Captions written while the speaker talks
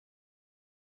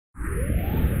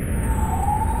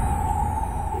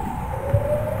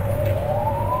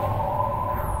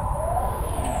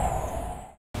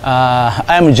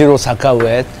I'm Jiro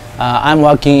Sakaue. I'm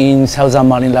working in Southern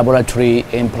Marine Laboratory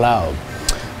in Palau.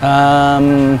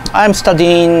 I'm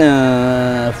studying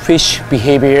fish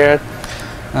behavior,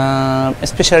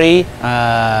 especially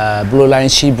blue line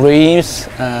sea breams,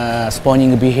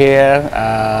 spawning behavior,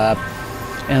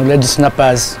 and red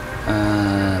snappers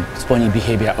spawning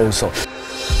behavior also.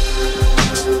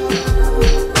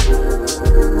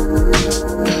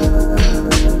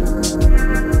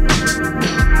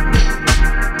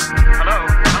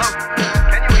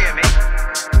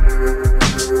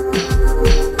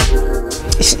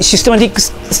 Systematic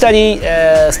study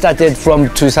started from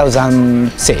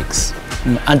 2006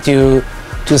 until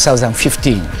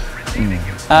 2015.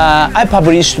 I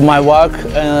published my work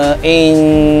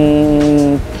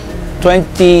in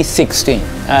 2016,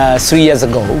 3 years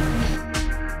ago.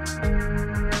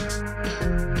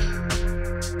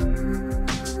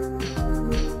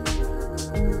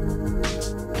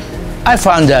 I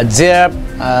found that there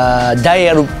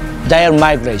dial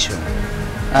migration.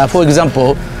 For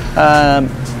example,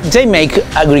 they make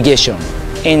aggregation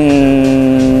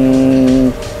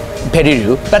in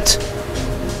Peru, but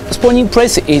spawning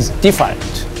place is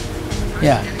different.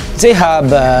 Yeah, they have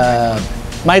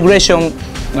migration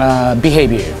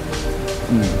behavior.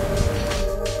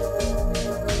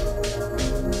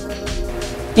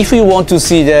 If we want to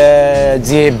see their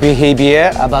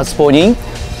behavior about spawning,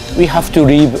 we have to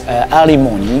leave early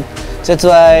morning. That's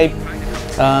why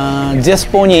their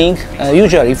spawning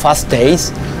usually first day,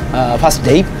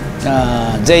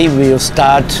 they will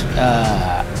start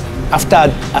after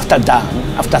dawn,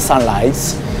 after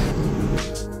sunrise.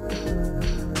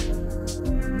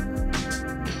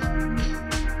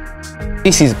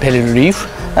 This is Peru reef.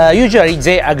 Usually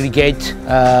they aggregate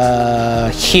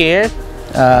here,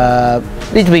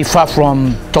 little bit far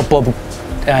from top of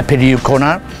Peru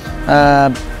corner.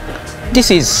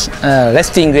 This is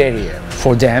resting area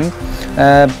for them.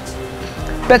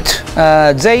 But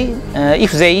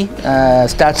if they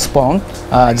start spawn,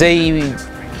 they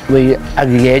will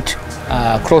aggregate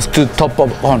close to top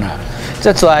of corner.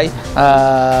 That's why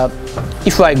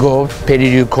if I go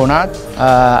Peru corner,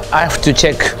 I have to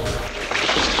check.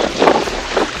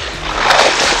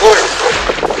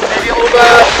 Maybe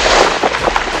over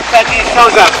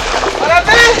 30,000.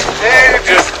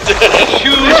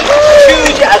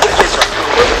 Huge aggregation.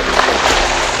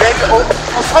 Maybe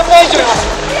 3名以上い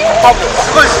ます。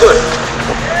すごいすごい。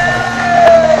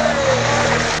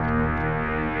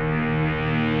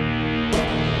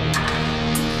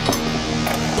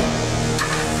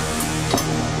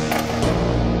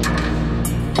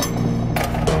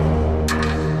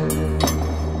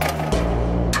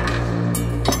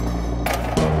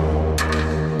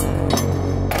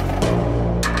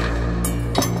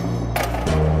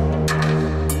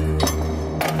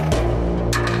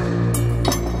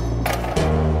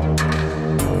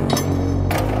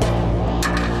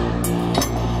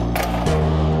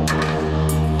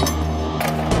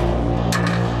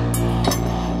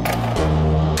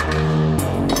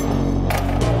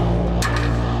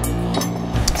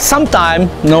Sometimes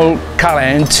no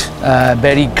current,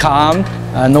 very calm,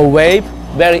 no wave,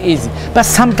 very easy. But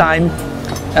sometimes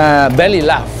very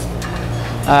rough.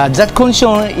 That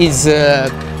condition is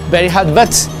very hard,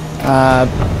 but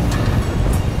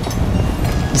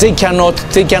they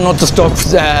cannot stop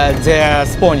their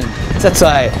spawning. That's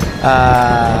why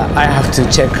I have to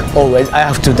check always. I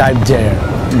have to dive there.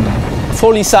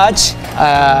 For research,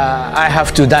 I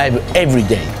have to dive every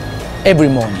day, every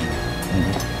morning.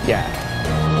 Yeah.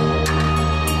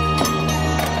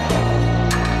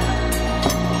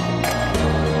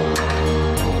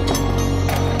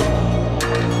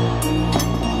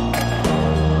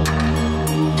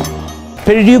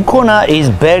 Peru corner is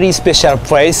very special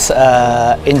place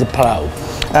in the Palau.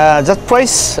 That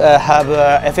place have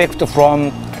effect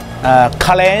from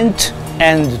current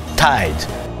and tide.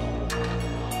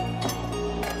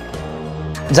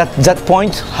 That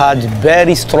point had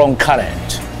very strong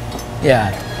current.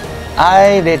 Yeah,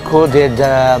 I recorded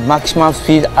maximum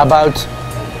speed about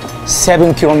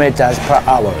 7 kilometers per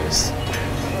hour.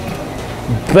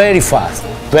 Very fast,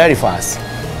 very fast.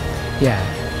 Yeah.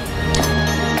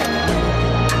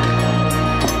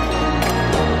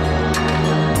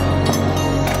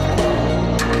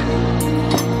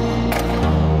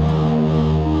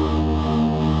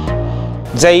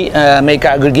 They make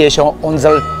aggregation on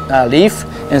the reef,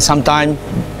 and sometimes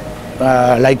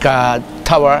like a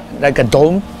tower, like a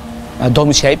dome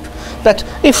shape. But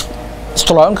if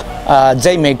strong,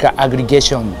 they make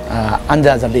aggregation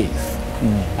under the reef,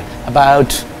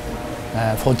 about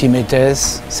 40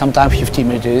 meters, sometimes 50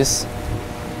 meters.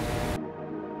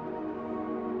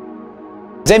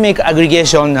 They make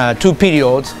aggregation 2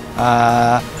 periods,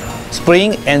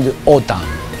 spring and autumn.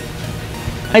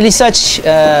 I research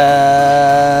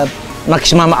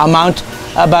maximum amount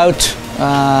about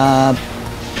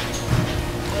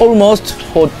almost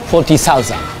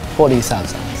 40,000.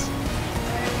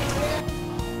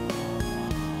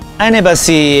 I never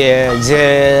see the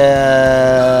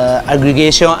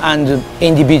aggregation and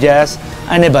individuals.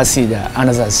 I never see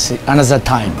another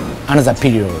time, another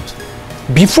period.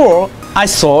 Before, I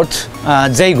thought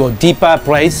they go deeper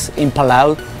place in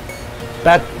Palau,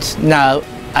 but now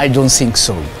I don't think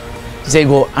so. They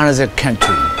go another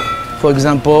country. For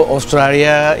example,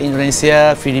 Australia,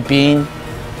 Indonesia, Philippines,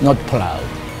 not Palau,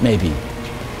 maybe.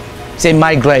 They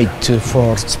migrate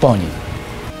for spawning.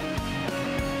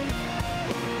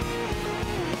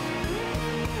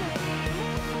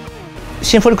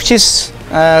 Symphorichthys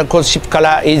courtship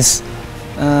color is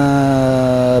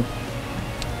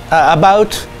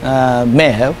about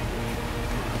male.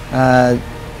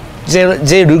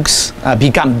 Their looks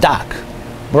become dark,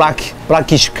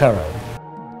 blackish color.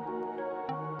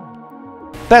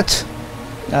 But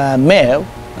male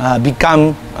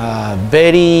become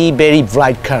very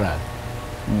bright color,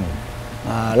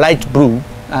 light blue,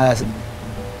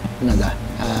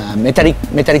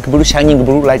 metallic blue, shining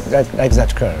blue, like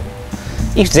that color.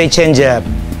 If they change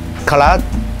color,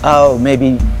 oh,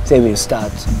 maybe they will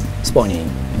start spawning.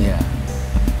 Yeah.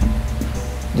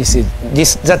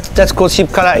 That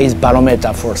courtship color is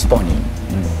barometer for spawning.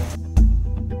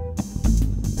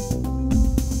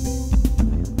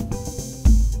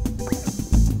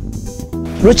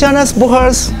 Lucianus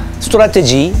bohar's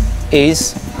strategy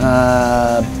is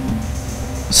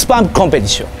spam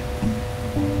competition.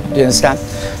 Do you understand?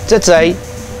 That's why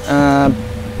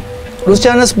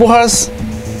Lucianus bohar's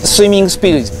swimming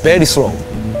speed is very slow.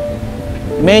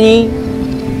 Many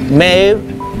male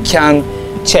can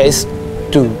chase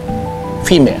to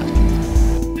female.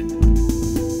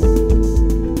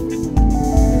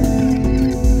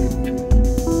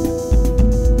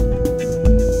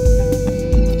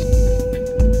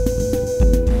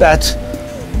 But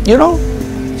you know,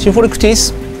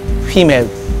 Symphorichthys female,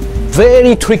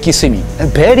 very tricky swimming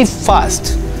and very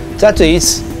fast. That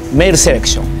is male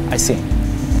selection, I think.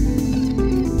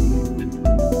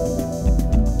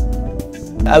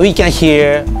 We can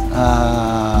hear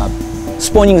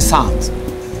spawning sounds.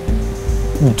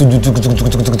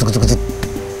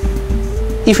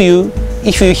 If you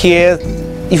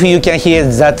can hear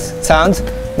that sound,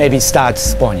 maybe start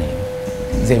spawning.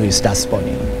 They will start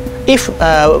spawning.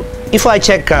 If I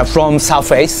check from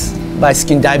surface by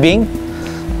skin diving,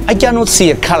 I cannot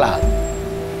see a color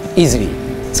easily.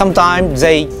 Sometimes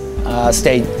they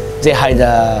hide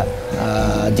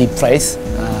a deep place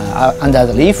under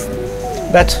the reef,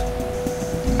 but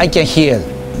I can hear.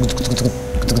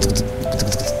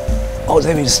 Oh,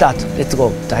 they will start. Let's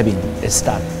go diving. Let's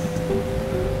start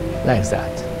like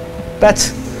that.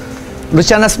 But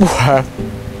Lucianus bohar,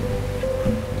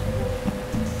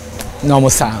 normal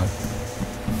sound.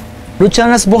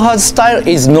 Lucianus bohar's style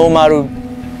is normal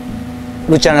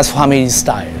Lucianus family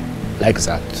style, like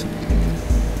that.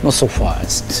 Not so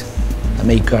fast.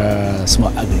 Make a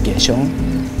small aggregation.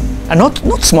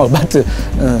 Not small, but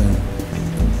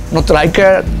not like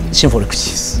a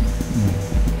Symphorichthys.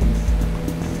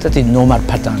 That is normal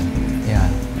pattern. Yeah.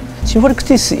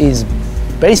 Symphorichthys is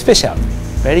very special,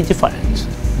 very different.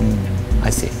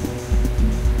 I think.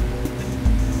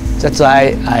 That's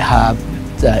why I have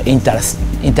the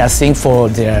interesting for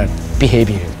their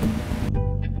behavior.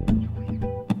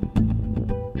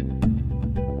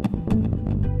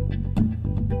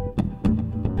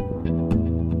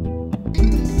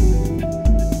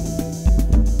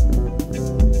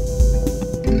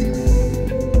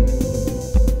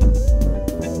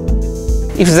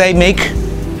 If they make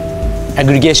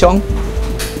aggregation,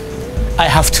 I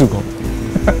have to go.